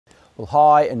Well,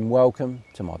 hi and welcome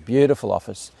to my beautiful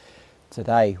office.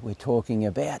 Today we're talking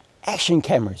about action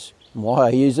cameras and why I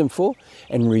use them for,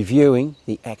 and reviewing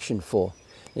the Action 4.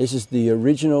 This is the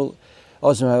original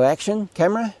Osmo Action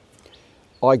camera.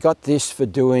 I got this for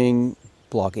doing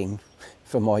blogging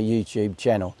for my YouTube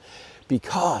channel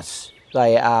because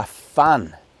they are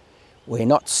fun. We're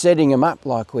not setting them up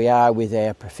like we are with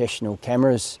our professional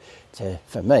cameras.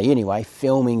 For me anyway,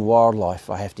 filming wildlife,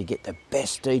 I have to get the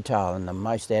best detail and the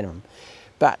most out of them.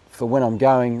 But for when I'm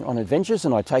going on adventures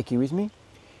and I take you with me,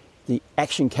 the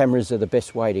action cameras are the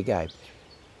best way to go.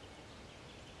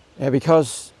 Now,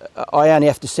 because I only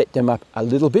have to set them up a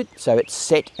little bit, so it's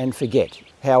set and forget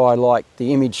how I like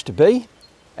the image to be,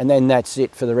 and then that's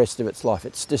it for the rest of its life.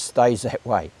 It just stays that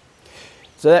way.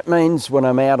 So that means when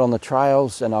I'm out on the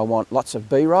trails and I want lots of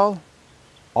B-roll,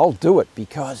 I'll do it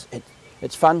because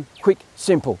it's fun, quick,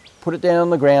 simple. Put it down on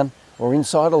the ground or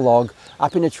inside a log,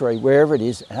 up in a tree, wherever it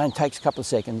is. It only takes a couple of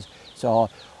seconds. So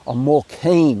I'm more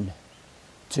keen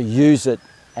to use it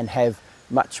and have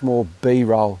much more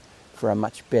B-roll for a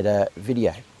much better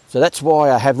video. So that's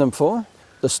why I have them for.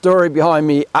 The story behind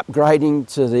me upgrading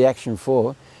to the Action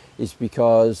 4 is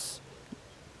because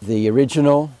the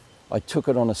original, I took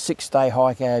it on a 6-day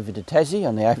hike over to Tassie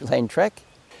on the overland track.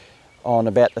 On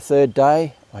about the 3rd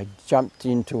day, I jumped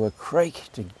into a creek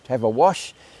to have a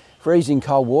wash. Freezing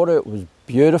cold water, it was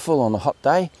beautiful on a hot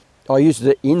day. I used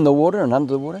it in the water and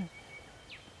under the water.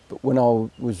 But when I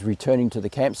was returning to the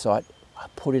campsite, I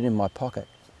put it in my pocket.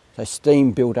 So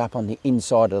steam built up on the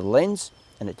inside of the lens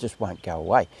and it just won't go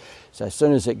away. So as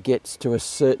soon as it gets to a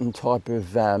certain type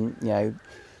of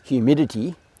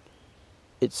humidity,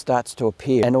 it starts to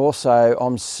appear. And also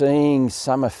I'm seeing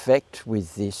some effect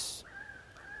with this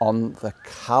on the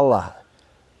colour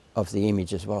of the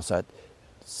image as well. So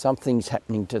something's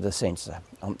happening to the sensor.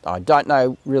 I don't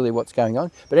know really what's going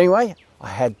on, but anyway, I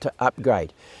had to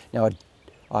upgrade. Now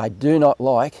I do not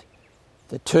like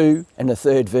the 2 and the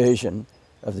 3rd version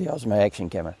of the Osmo Action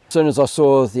camera. As soon as I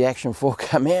saw the Action 4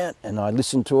 come out and I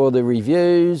listened to all the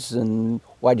reviews and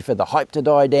waited for the hype to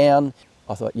die down,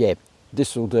 I thought, yeah,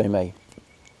 this will do me.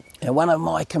 Now, one of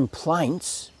my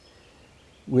complaints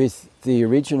with the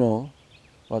original,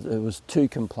 well, there was 2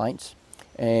 complaints,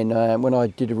 and when I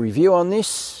did a review on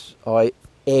this, I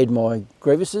aired my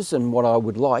grievances and what I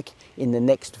would like in the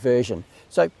next version.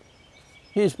 So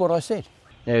here's what I said.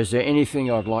 Now, is there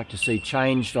anything I'd like to see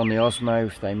changed on the Osmo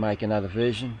if they make another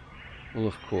version? Well,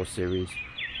 of course there is.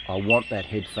 I want that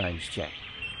headphones jack.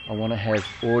 I want to have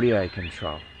audio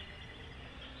control.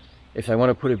 If they want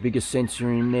to put a bigger sensor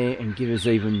in there and give us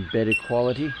even better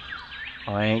quality,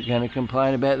 I ain't going to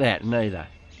complain about that neither,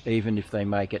 even if they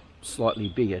make it slightly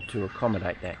bigger to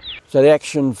accommodate that. So the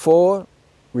Action 4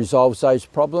 resolves those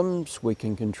problems. We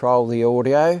can control the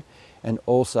audio and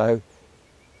also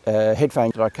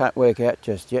headphones. I can't work out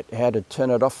just yet how to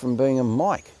turn it off from being a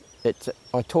mic.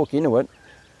 I talk into it,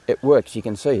 it works, you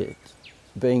can see it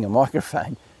being a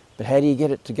microphone, but how do you get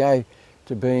it to go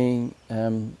to being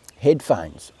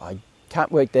headphones? I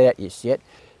can't work that out just yet.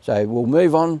 So we'll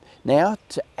move on now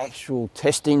to actual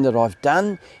testing that I've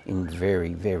done in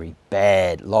very, very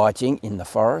bad lighting in the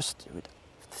forest with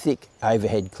thick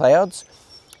overhead clouds,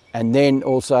 and then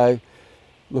also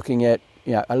looking at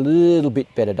a little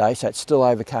bit better day, so it's still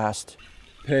overcast.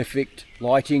 Perfect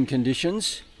lighting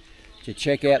conditions to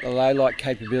check out the low light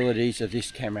capabilities of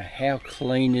this camera. How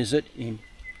clean is it in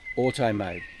auto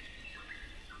mode?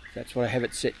 That's what I have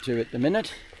it set to at the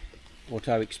minute,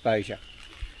 auto exposure.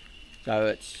 So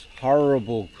it's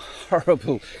horrible,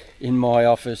 horrible in my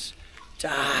office.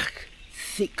 Dark,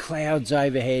 thick clouds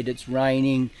overhead, it's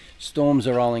raining, storms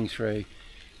are rolling through.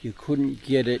 You couldn't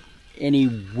get it any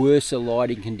worse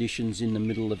lighting conditions in the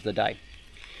middle of the day.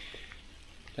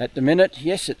 At the minute,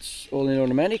 yes, it's all in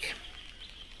automatic.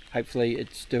 Hopefully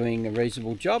it's doing a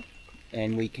reasonable job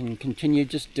and we can continue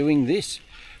just doing this.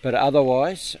 But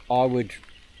otherwise, I would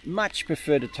much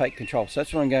prefer to take control. So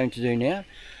that's what I'm going to do now.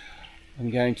 I'm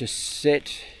going to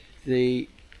set the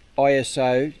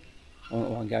ISO,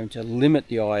 or I'm going to limit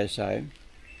the ISO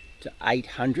to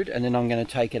 800, and then I'm going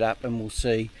to take it up and we'll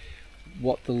see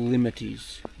what the limit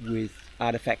is with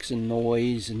artifacts and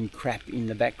noise and crap in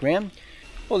the background.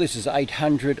 Well, this is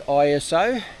 800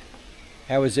 ISO.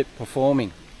 How is it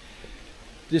performing?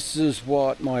 This is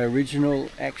what my original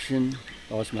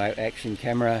Osmo Action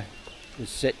camera was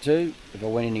set to. If I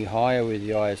went any higher with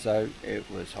the ISO, it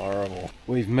was horrible.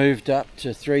 We've moved up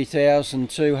to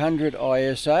 3200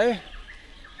 ISO.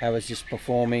 How is this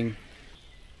performing?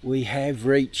 We have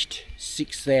reached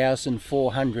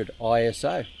 6400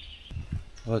 ISO.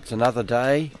 Well, it's another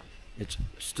day. It's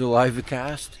still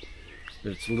overcast.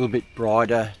 but it's a little bit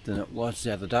brighter than it was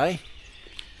the other day.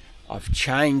 I've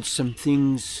changed some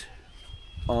things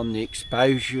on the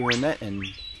exposure and that, and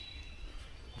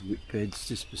Whitbird's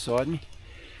just beside me.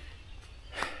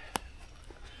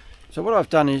 So what I've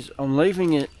done is I'm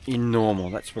leaving it in normal.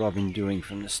 That's what I've been doing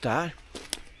from the start.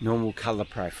 Normal colour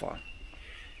profile,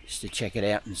 just to check it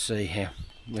out and see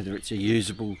whether it's a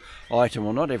usable item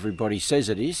or not. Everybody says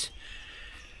it is.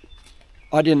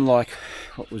 I didn't like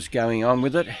what was going on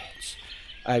with it. It's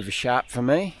over sharp for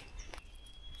me.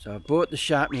 So I brought the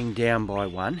sharpening down by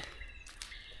 1.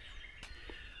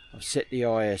 I've set the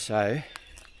ISO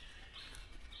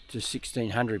to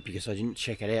 1600 because I didn't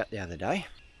check it out the other day.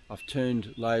 I've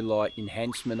turned low light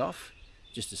enhancement off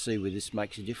just to see whether this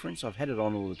makes a difference. I've had it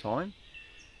on all the time.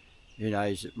 Who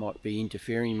knows, it might be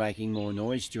interfering, making more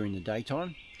noise during the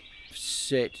daytime. I've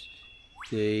set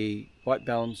the white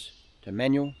balance to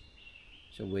manual,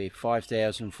 so we're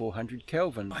 5400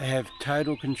 Kelvin. I have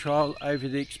total control over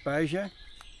the exposure.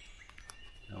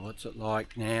 Now what's it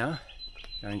like now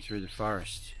going through the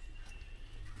forest?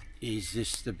 Is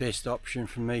this the best option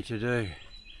for me to do?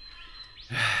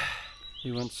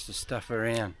 Who wants to stuff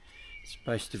around? It's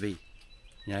supposed to be,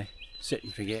 you know, set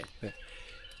and forget, but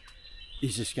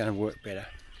is this going to work better?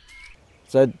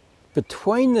 So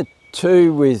between the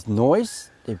two with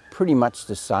noise, they're pretty much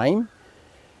the same.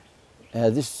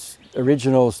 This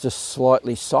original is just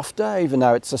slightly softer, even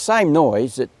though it's the same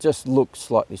noise, it just looks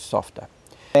slightly softer.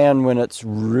 And when it's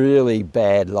really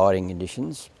bad lighting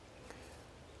conditions,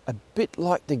 a bit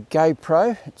like the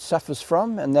GoPro it suffers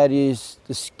from, and that is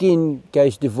the skin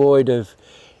goes devoid of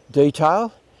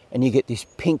detail and you get this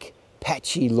pink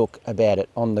patchy look about it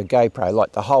on the GoPro,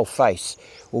 like the whole face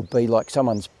will be like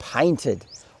someone's painted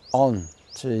on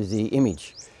to the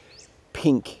image,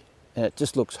 pink, and it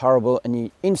just looks horrible and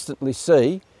you instantly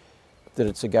see that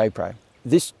it's a GoPro.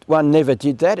 This one never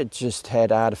did that, it just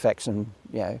had artifacts and,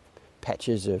 you know,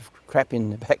 patches of crap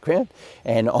in the background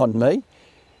and on me.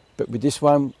 But with this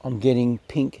one, I'm getting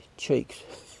pink cheeks.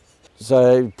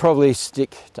 So probably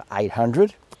stick to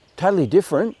 800. Totally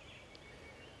different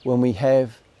when we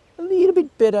have a little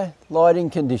bit better lighting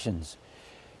conditions.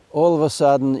 All of a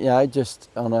sudden, you know, just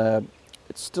on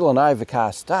it's still an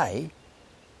overcast day,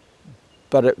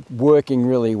 but it's working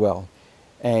really well.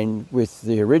 And with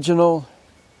the original,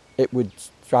 it would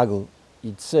struggle.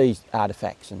 You'd see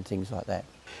artifacts and things like that.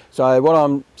 So what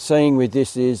I'm seeing with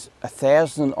this is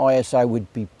 1000 ISO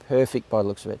would be perfect by the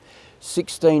looks of it.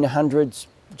 1600's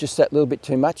just that little bit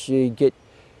too much. You get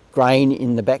grain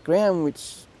in the background,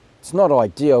 which it's not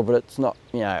ideal, but it's not,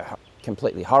 you know,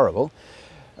 completely horrible.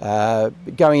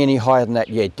 Going any higher than that,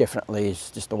 yeah, definitely is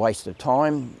just a waste of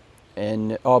time.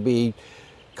 And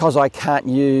because I can't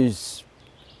use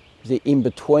the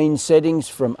in-between settings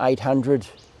from 800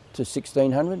 to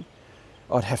 1600,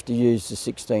 I'd have to use the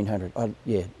 1600. I'd,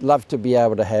 yeah, love to be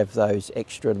able to have those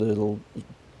extra little, you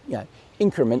know,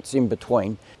 increments in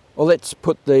between. Well, let's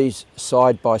put these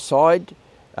side by side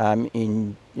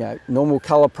in, you know, normal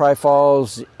colour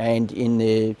profiles and in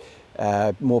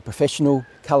their more professional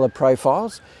colour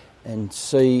profiles, and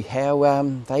see how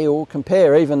they all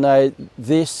compare, even though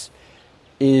this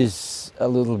is a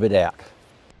little bit out.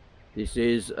 This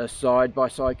is a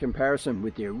side-by-side comparison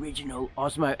with the original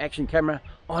Osmo Action camera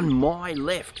on my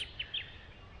left.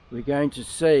 We're going to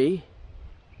see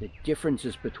the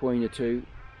differences between the two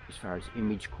as far as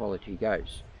image quality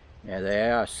goes. Now they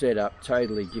are set up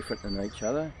totally different than each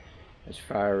other as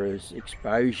far as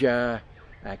exposure,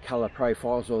 colour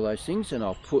profiles, all those things, and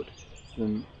I'll put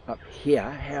them up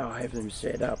here, how I have them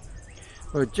set up.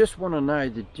 But I just want to know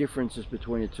the differences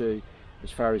between the two as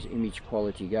far as image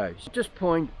quality goes. Just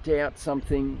point out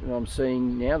something that I'm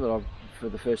seeing now that I've for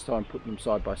the first time put them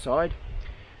side by side.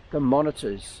 The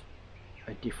monitors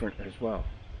are different as well.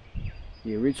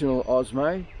 The original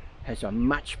Osmo has a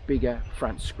much bigger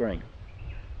front screen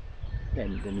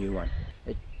than the new one,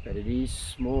 but it is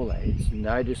smaller, it's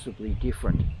noticeably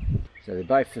different. So they're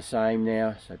both the same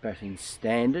now, so both in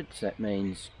standard, so that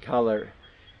means colour,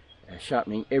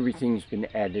 sharpening, everything's been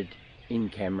added in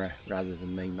camera rather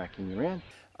than me mucking around.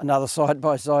 Another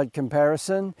side-by-side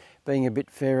comparison, being a bit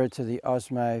fairer to the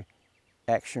Osmo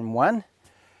Action 1.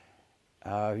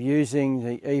 Using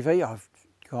the EV, I've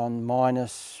gone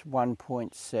minus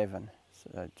 1.7.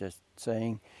 So just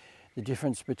seeing the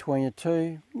difference between the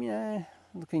two. Yeah,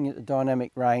 looking at the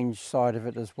dynamic range side of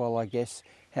it as well, I guess,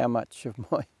 how much of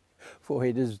my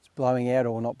forehead is blowing out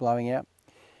or not blowing out.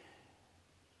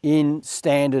 In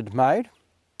standard mode.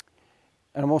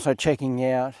 And I'm also checking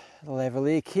out the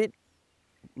lavalier kit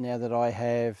now that I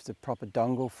have the proper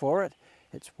dongle for it.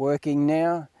 It's working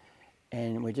now,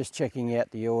 and we're just checking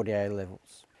out the audio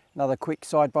levels. Another quick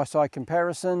side-by-side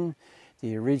comparison,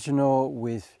 the original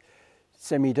with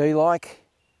semi-D-like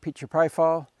picture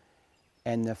profile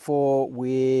and the 4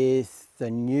 with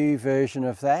the new version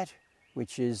of that,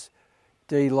 which is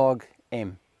D-Log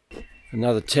M.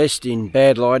 Another test in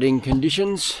bad lighting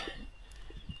conditions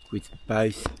with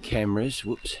both cameras,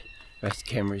 both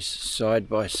cameras side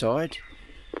by side.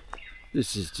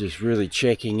 This is just really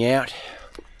checking out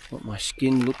what my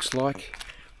skin looks like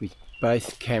with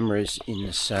both cameras in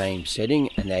the same setting,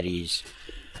 and that is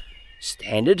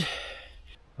standard.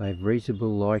 I have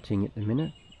reasonable lighting at the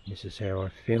minute. This is how I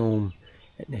film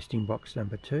at nesting box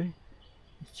number 2.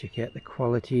 Let's check out the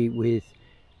quality with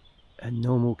a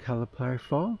normal colour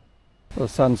profile. Well,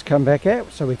 the sun's come back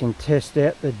out, so we can test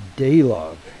out the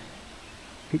D-Log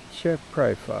picture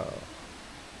profile.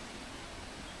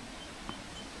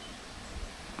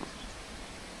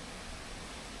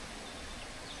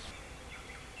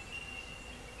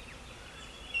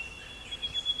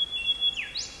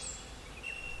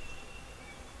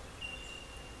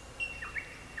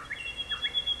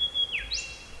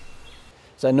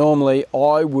 So normally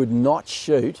I would not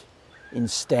shoot in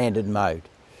standard mode.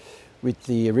 With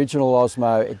the original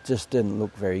Osmo, it just didn't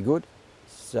look very good.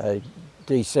 So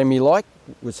D-Semi-like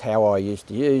was how I used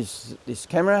to use this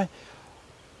camera.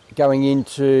 Going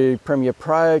into Premiere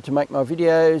Pro to make my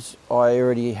videos, I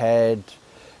already had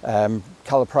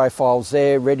colour profiles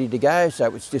there ready to go, so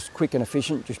it was just quick and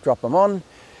efficient, just drop them on.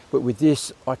 But with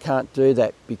this, I can't do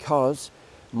that because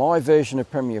my version of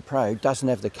Premiere Pro doesn't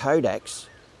have the codecs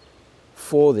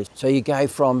for this. So you go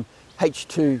from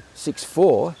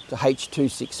H.264 to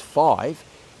H.265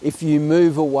 if you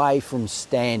move away from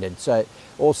standard. So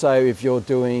also if you're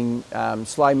doing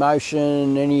slow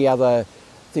motion, any other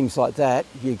things like that,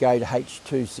 you go to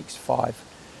H.265.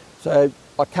 So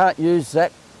I can't use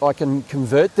that. I can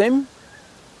convert them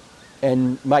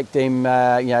and make them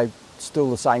you know, still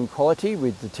the same quality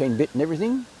with the 10-bit and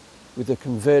everything with the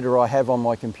converter I have on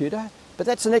my computer. But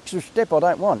that's an extra step I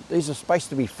don't want. These are supposed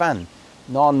to be fun,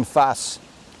 non-fuss.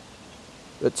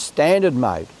 But standard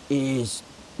mode is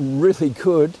really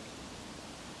good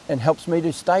and helps me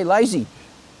to stay lazy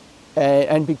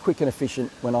and be quick and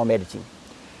efficient when I'm editing.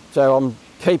 So I'm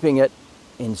keeping it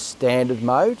in standard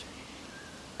mode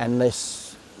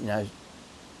unless, you know,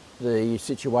 the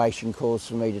situation calls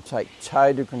for me to take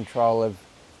total control of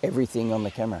everything on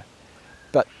the camera.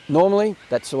 But normally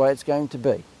that's the way it's going to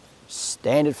be.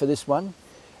 Standard for this one.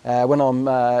 When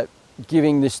I'm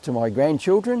giving this to my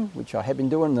grandchildren, which I have been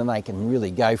doing, then they can really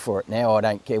go for it now. I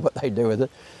don't care what they do with it.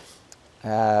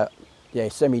 Yeah,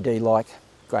 semi-D-like,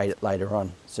 great it later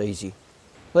on, it's easy.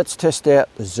 Let's test out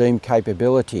the zoom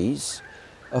capabilities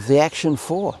of the Action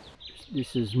 4.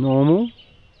 This is normal,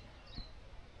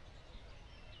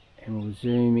 and we'll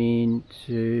zoom in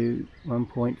to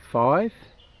 1.5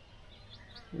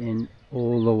 and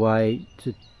all the way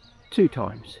to 2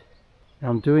 times. Now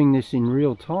I'm doing this in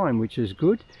real time, which is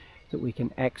good, that we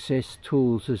can access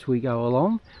tools as we go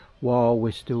along while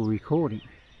we're still recording.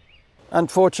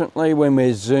 Unfortunately, when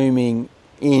we're zooming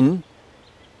in,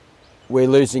 we're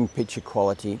losing picture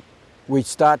quality. We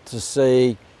start to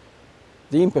see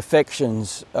the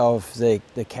imperfections of the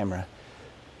camera.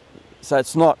 So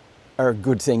it's not a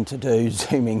good thing to do,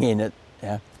 zooming in it.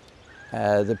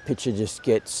 The picture just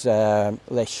gets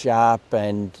less sharp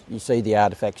and you see the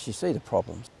artifacts, you see the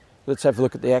problems. Let's have a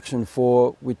look at the Action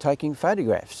 4 with taking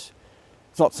photographs.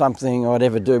 It's not something I'd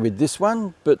ever do with this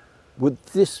one, but would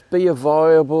this be a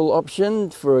viable option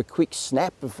for a quick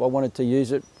snap if I wanted to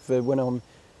use it for when I'm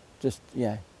just, you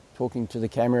know, talking to the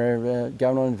camera,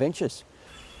 going on adventures?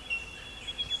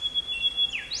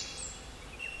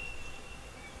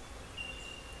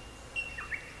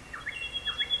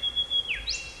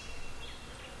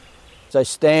 So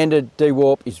standard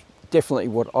de-warp is definitely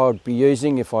what I would be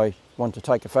using if I want to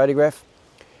take a photograph.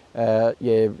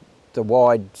 Yeah, the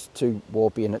wide's too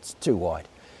warpy and it's too wide.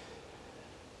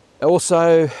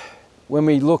 Also, when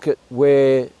we look at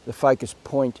where the focus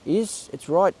point is, it's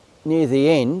right near the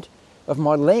end of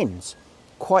my lens.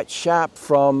 Quite sharp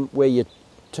from where you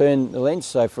turn the lens,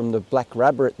 so from the black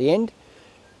rubber at the end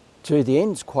to the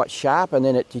end, it's quite sharp, and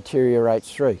then it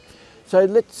deteriorates through. So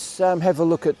let's have a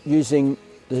look at using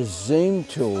the zoom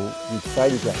tool with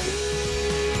photographing.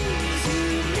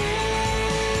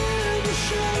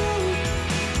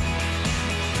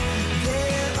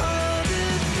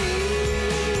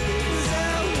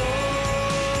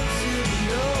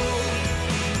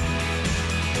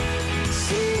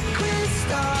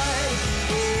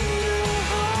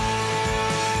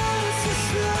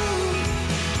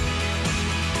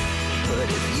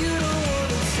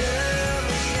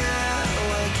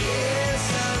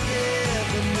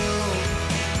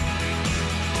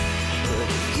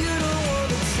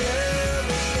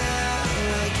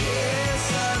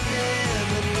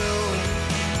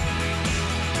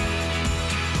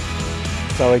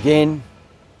 So again,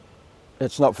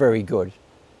 it's not very good.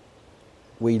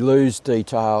 We lose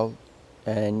detail,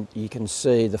 and you can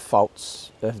see the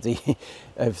faults of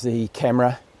the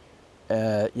camera.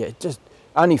 Yeah, just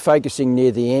only focusing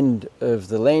near the end of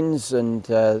the lens and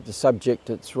the subject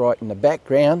that's right in the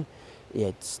background. Yeah,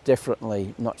 it's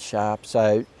definitely not sharp.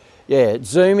 So yeah,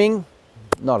 zooming,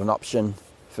 not an option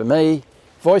for me.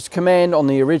 Voice command on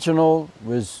the original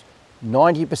was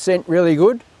 90% really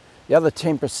good. The other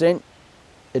 10%,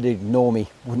 it'd ignore me,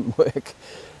 wouldn't work.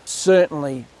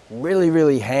 Certainly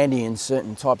really handy in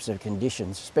certain types of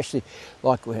conditions, especially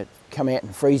like when it come out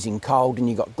in freezing cold and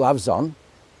you got gloves on.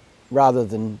 Rather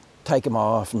than take them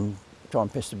off and try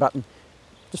and press the button,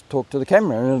 just talk to the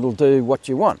camera and it'll do what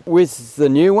you want. With the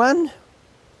new one,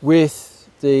 with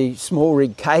the small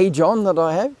rig cage on that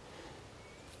I have,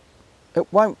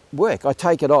 it won't work. I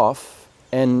take it off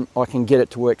and I can get it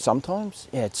to work sometimes.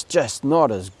 Yeah, it's just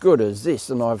not as good as this,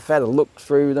 and I've had a look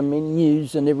through the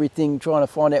menus and everything trying to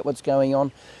find out what's going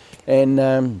on,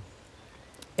 and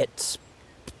it's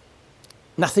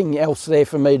nothing else there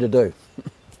for me to do.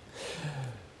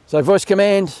 So voice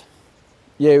command,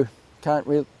 you can't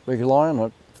rely on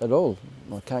it at all.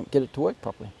 I can't get it to work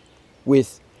properly,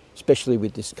 especially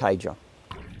with this cage on.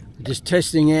 Just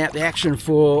testing out the Action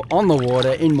 4 on the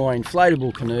water in my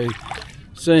inflatable canoe,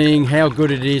 seeing how good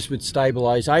it is with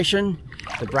stabilisation.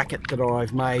 The bracket that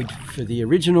I've made for the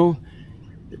original,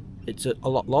 it's a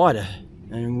lot lighter,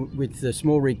 and with the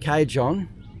small rig cage on,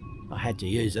 I had to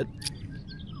use it.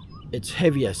 It's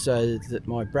heavier, so that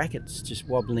my bracket's just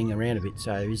wobbling around a bit.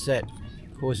 So is that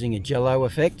causing a jello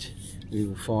effect? We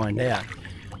will find out.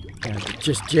 But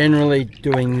just generally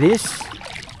doing this,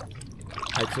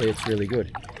 hopefully it's really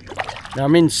good. Now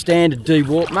I'm in standard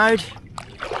de-warp mode.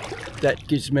 That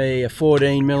gives me a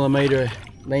 14mm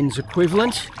lens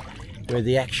equivalent, where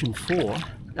the Action 4,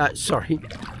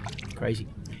 crazy.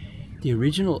 The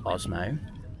original Osmo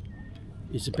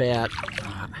is about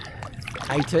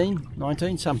 18,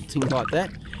 19, something like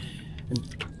that.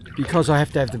 And because I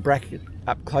have to have the bracket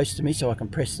up close to me so I can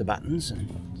press the buttons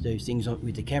and do things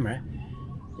with the camera,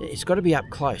 it's got to be up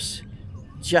close,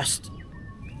 just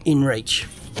in reach.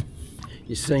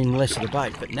 You're seeing less of the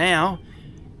boat, but now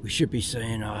we should be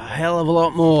seeing a hell of a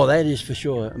lot more, that is for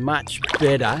sure. Much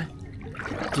better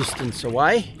distance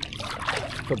away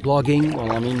for blogging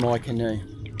while I'm in my canoe.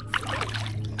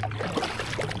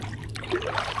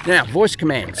 Now, voice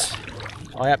commands.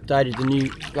 I updated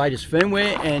the latest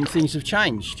firmware and things have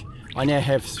changed. I now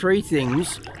have 3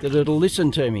 things that it'll listen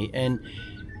to me, and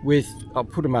I'll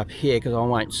put them up here because I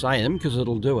won't say them because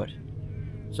it'll do it.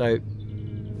 So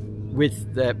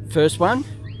with the first one,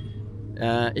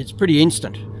 it's pretty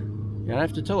instant. You don't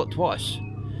have to tell it twice.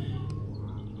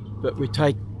 But we've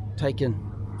taken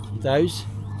those.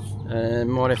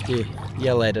 Might have to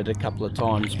yell at it a couple of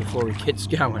times before it gets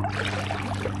going.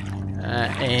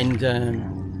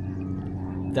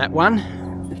 That one,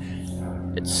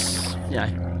 it's,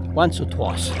 once or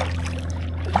twice.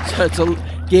 So it's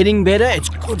getting better. It's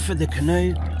good for the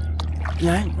canoe.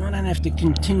 I don't have to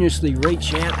continuously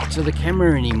reach out to the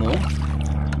camera anymore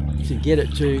to get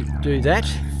it to do that.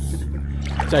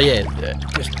 So yeah,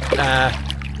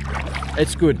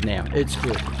 it's good now. It's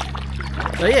good.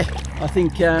 So yeah, I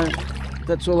think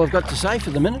that's all I've got to say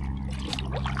for the minute.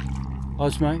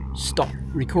 Osmo, stop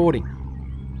recording.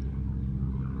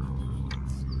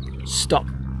 Stop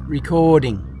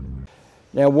recording.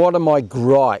 Now, what are my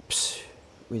gripes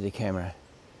with the camera?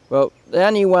 Well, the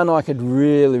only one I could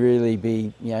really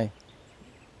be,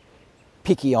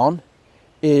 picky on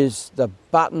is the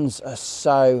buttons are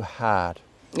so hard.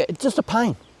 It's just a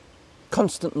pain.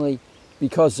 Constantly,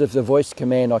 because of the voice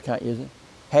command, I can't use it.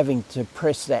 Having to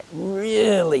press that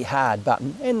really hard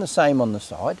button, and the same on the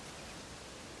side.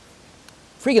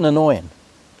 Friggin' annoying.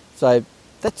 So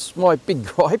that's my big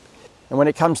gripe. And when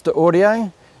it comes to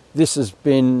audio, this has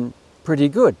been pretty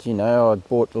good. I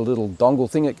bought a little dongle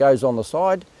thing that goes on the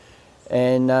side,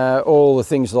 and all the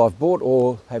things that I've bought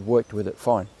all have worked with it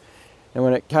fine. And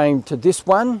when it came to this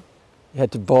one, you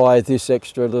had to buy this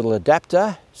extra little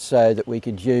adapter so that we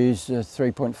could use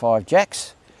 3.5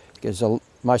 jacks, because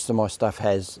most of my stuff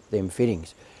has them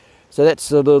fittings. So that's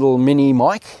the little mini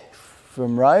mic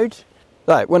from Rode.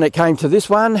 So when it came to this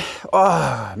one,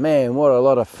 oh man, what a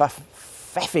lot of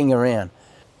faffing around.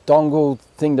 Dongle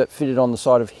thing that fitted on the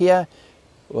side of here,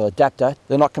 or adapter,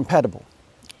 they're not compatible.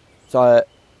 So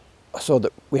I saw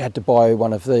that we had to buy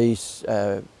one of these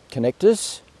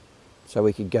connectors so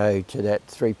we could go to that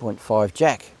 3.5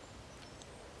 jack.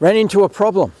 Ran into a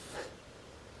problem.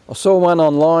 I saw one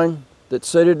online that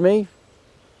suited me,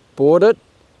 bought it,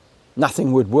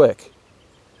 nothing would work.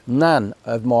 None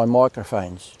of my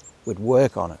microphones would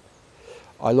work on it.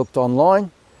 I looked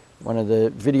online, one of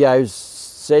the videos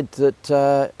said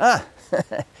that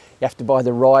you have to buy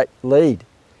the right lead.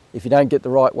 If you don't get the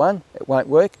right one, it won't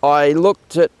work. I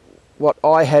looked at what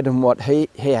I had and what he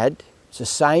had. It's the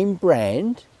same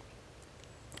brand,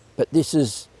 but this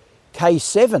is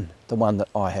K7, the one that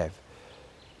I have.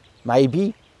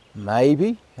 Maybe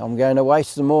I'm going to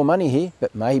waste some more money here,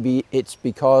 but maybe it's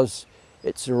because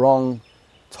it's the wrong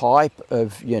type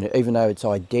of unit, even though it's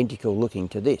identical looking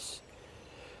to this.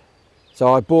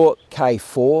 So I bought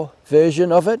K4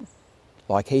 version of it,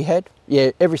 like he had.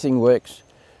 Yeah, everything works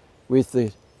with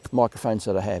the microphones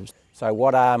that I have. So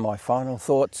what are my final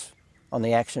thoughts on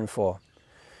the Action 4?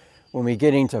 When we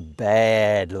get into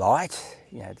bad light,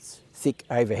 it's thick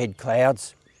overhead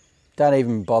clouds, don't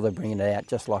even bother bringing it out,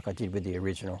 just like I did with the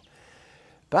original.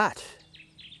 But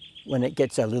when it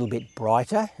gets a little bit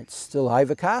brighter, it's still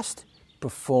overcast,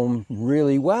 performed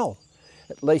really well.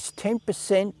 At least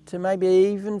 10% to maybe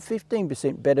even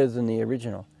 15% better than the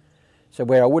original. So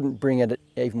where I wouldn't bring it,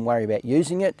 even worry about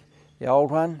using it, the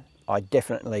old one, I'd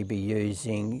definitely be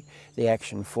using the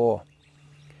Action 4.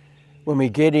 When we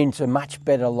get into much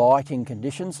better lighting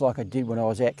conditions, like I did when I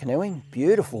was out canoeing,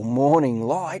 beautiful morning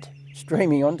light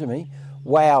streaming onto me,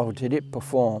 wow, did it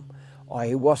perform.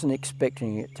 I wasn't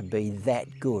expecting it to be that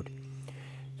good.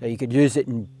 So you could use it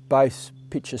in both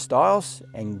picture styles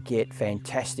and get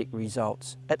fantastic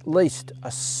results. At least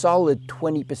a solid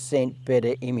 20%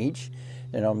 better image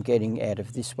than I'm getting out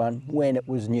of this one when it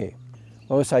was new.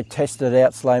 I also tested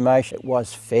out slow motion. It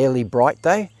was fairly bright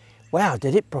though. Wow,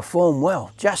 did it perform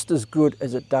well, just as good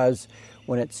as it does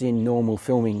when it's in normal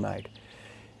filming mode.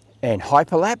 And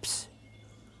Hyperlaps,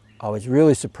 I was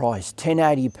really surprised.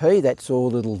 1080p, that's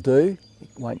all it'll do. It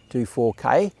won't do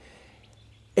 4K.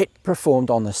 It performed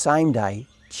on the same day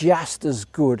just as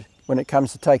good when it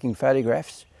comes to taking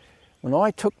photographs. When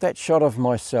I took that shot of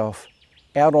myself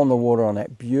out on the water on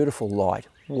that beautiful light,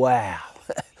 wow,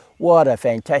 what a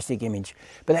fantastic image.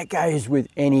 But that goes with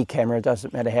any camera, it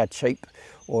doesn't matter how cheap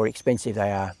or expensive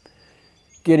they are.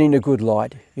 Getting a good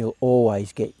light, you'll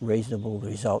always get reasonable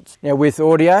results. Now with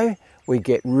audio, we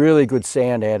get really good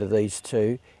sound out of these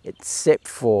two, except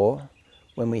for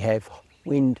when we have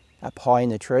wind up high in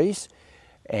the trees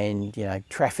and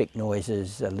traffic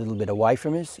noises a little bit away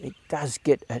from us. It does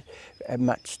get a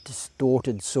much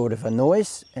distorted sort of a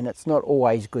noise, and it's not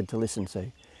always good to listen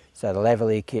to. So the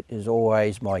lavalier kit is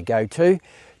always my go-to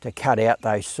to cut out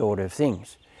those sort of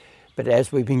things. But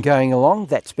as we've been going along,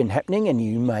 that's been happening, and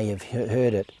you may have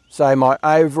heard it. So my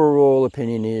overall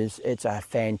opinion is it's a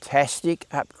fantastic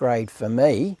upgrade for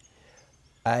me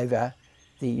over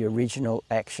the original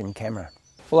Action camera.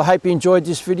 Well, I hope you enjoyed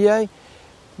this video.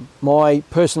 My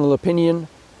personal opinion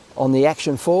on the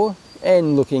Action 4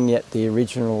 and looking at the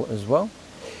original as well.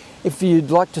 If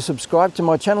you'd like to subscribe to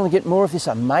my channel and get more of this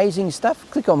amazing stuff,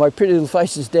 click on my pretty little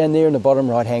faces down there in the bottom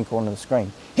right hand corner of the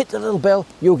screen. Hit the little bell,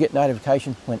 you'll get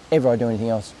notification whenever I do anything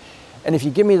else. And if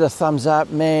you give me the thumbs up,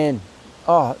 man,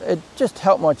 it just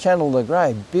helped my channel to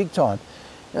grow big time.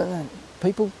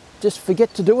 People just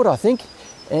forget to do it, I think,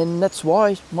 and that's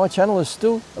why my channel is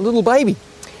still a little baby.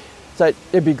 So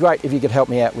it'd be great if you could help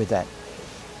me out with that.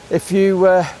 If you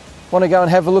want to go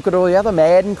and have a look at all the other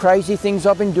mad and crazy things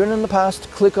I've been doing in the past,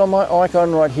 click on my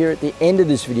icon right here at the end of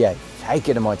this video. Take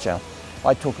it to my channel.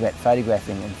 I talk about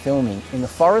photographing and filming in the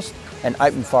forest and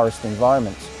open forest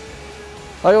environments.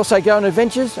 I also go on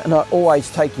adventures, and I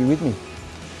always take you with me.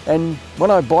 And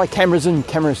when I buy cameras and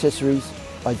camera accessories,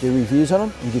 I do reviews on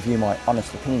them and give you my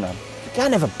honest opinion on them. If you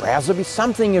don't have a browser, there'll be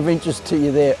something of interest to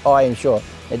you there, I am sure.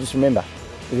 Now just remember,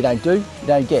 if you don't do, you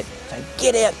don't get. So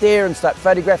get out there and start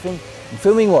photographing and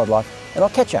filming wildlife, and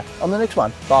I'll catch you on the next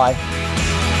one. Bye.